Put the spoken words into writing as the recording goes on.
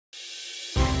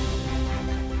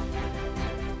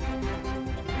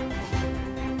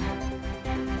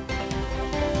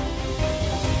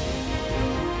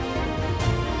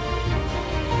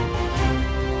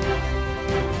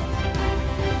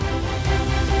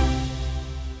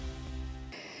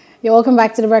You're welcome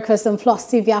back to the Breakfast on Plus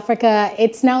TV Africa.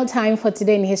 It's now time for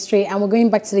Today in History, and we're going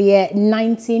back to the year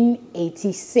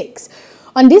 1986.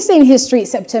 On this day in history,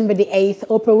 September the 8th,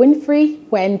 Oprah Winfrey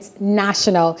went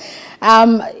national.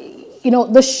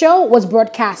 The show was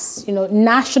broadcast,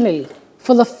 nationally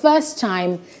for the first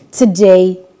time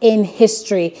today in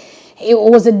history. It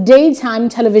was a daytime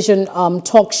television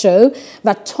talk show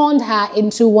that turned her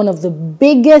into one of the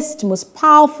biggest, most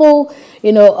powerful,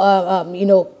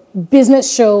 business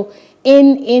show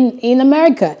in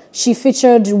America. She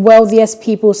featured wealthiest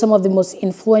people, some of the most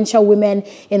influential women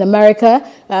in America.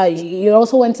 It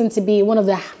also went on to be one of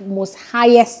the most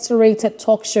highest rated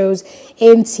talk shows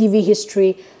in TV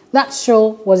history. That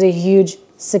show was a huge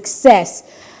success.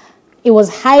 It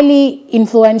was highly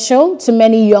influential to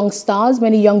many young stars,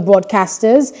 many young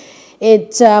broadcasters.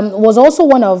 It was also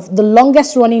one of the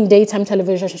longest running daytime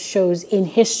television shows in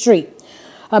history.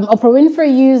 Oprah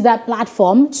Winfrey used that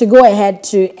platform to go ahead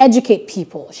to educate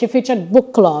people. She featured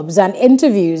book clubs and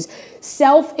interviews,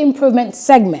 self-improvement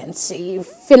segments,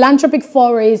 philanthropic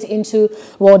forays into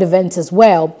world events as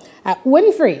well.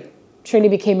 Winfrey truly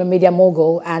became a media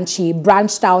mogul, and she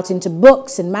branched out into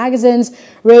books and magazines,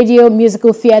 radio,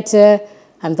 musical theater,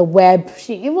 and the web.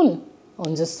 She even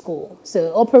owns a school.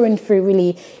 So Oprah Winfrey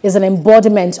really is an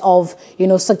embodiment of,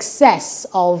 success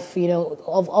of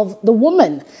the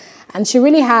woman. And she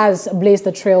really has blazed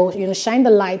the trail, shined the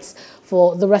lights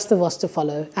for the rest of us to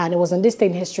follow. And it was on this day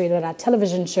in history that our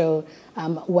television show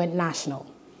went national.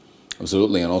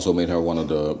 Absolutely, and also made her one of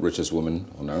the richest women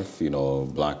on earth,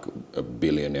 black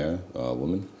billionaire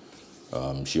woman.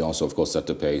 She also, of course, set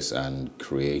the pace and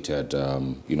created,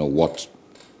 what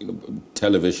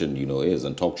television, is,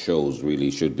 and talk shows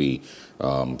really should be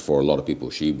for a lot of people.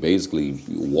 She basically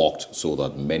walked so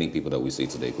that many people that we see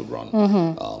today could run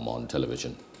on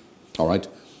television. All right,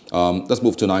 let's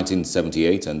move to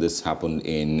 1978, and this happened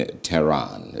in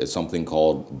Tehran. It's something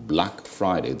called Black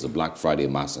Friday. It's a Black Friday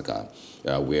massacre,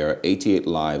 where 88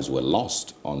 lives were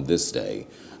lost on this day.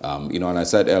 And I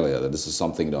said earlier that this is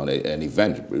something, an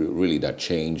event really that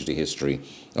changed the history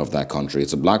of that country.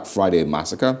 It's a Black Friday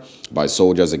massacre by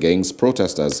soldiers against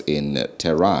protesters in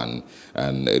Tehran,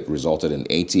 and it resulted in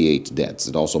 88 deaths.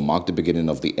 It also marked the beginning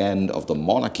of the end of the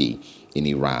monarchy in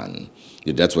Iran.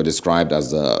 The deaths were described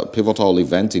as a pivotal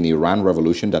event in Iran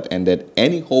revolution that ended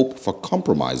any hope for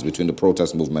compromise between the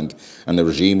protest movement and the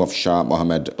regime of Shah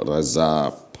Mohammad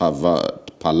Reza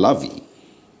Pahlavi.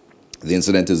 The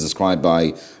incident is described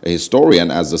by a historian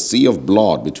as a sea of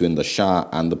blood between the Shah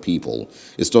and the people.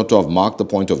 It's thought to have marked the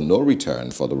point of no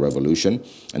return for the revolution,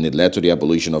 and it led to the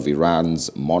abolition of Iran's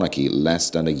monarchy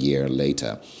less than a year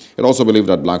later. It also believed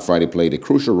that Black Friday played a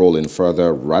crucial role in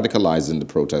further radicalizing the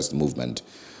protest movement.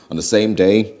 On the same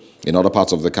day, in other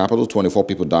parts of the capital, 24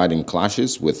 people died in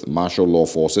clashes with martial law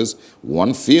forces,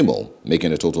 one female,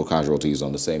 making the total casualties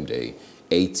on the same day,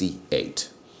 88.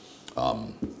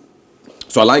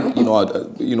 So I like,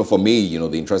 for me,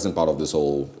 the interesting part of this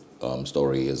whole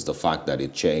story is the fact that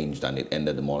it changed and it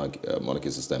ended the monarchy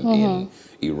system in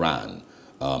Iran.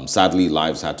 Sadly,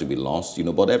 lives had to be lost,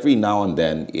 but every now and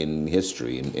then in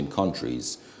history, in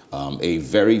countries, a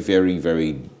very, very,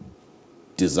 very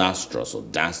disastrous or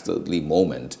dastardly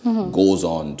moment goes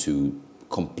on to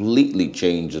completely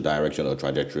change the direction or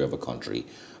trajectory of a country.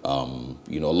 A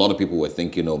lot of people were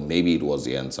thinking, maybe it was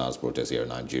the NSAS protest here in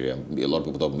Nigeria. A lot of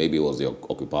people thought maybe it was the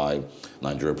Occupy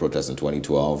Nigeria protest in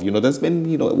 2012. There's been,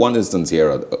 one instance here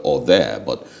or there,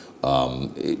 but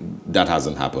that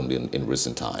hasn't happened in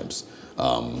recent times.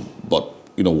 But,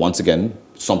 once again,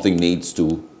 something needs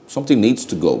to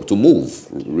move,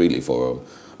 really, for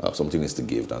something needs to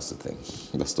give, that's the thing,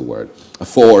 that's the word,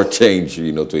 for change,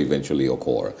 to eventually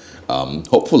occur.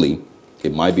 Hopefully,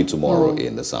 it might be tomorrow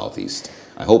in the Southeast.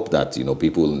 I hope that,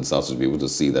 people in the South will be able to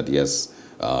see that, yes,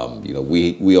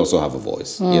 we also have a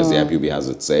voice. Yes, the IPOB has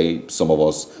its say. Some of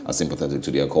us are sympathetic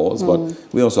to their cause, but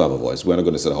we also have a voice. We're not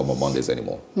going to sit home on Mondays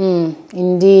anymore.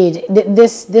 Indeed.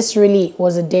 This really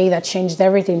was a day that changed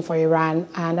everything for Iran,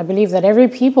 and I believe that every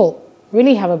people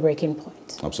really have a breaking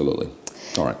point. Absolutely.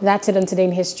 All right. That's it on Today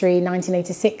in History,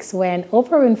 1986, when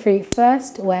Oprah Winfrey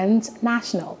first went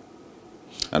national.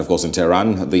 And of course, in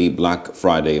Tehran, the Black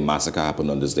Friday massacre happened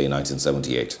on this day in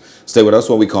 1978. Stay with us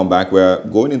when we come back. We're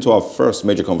going into our first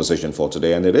major conversation for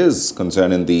today, and it is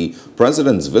concerning the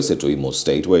president's visit to Imo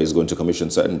State, where he's going to commission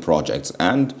certain projects,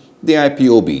 and the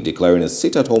IPOB declaring a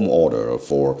sit-at-home order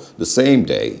for the same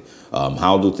day.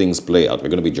 How do things play out? We're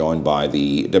going to be joined by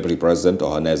the Deputy President,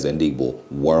 Ohaneze Ndigbo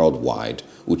Worldwide,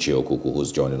 Uche Okuku,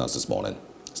 who's joining us this morning.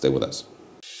 Stay with us.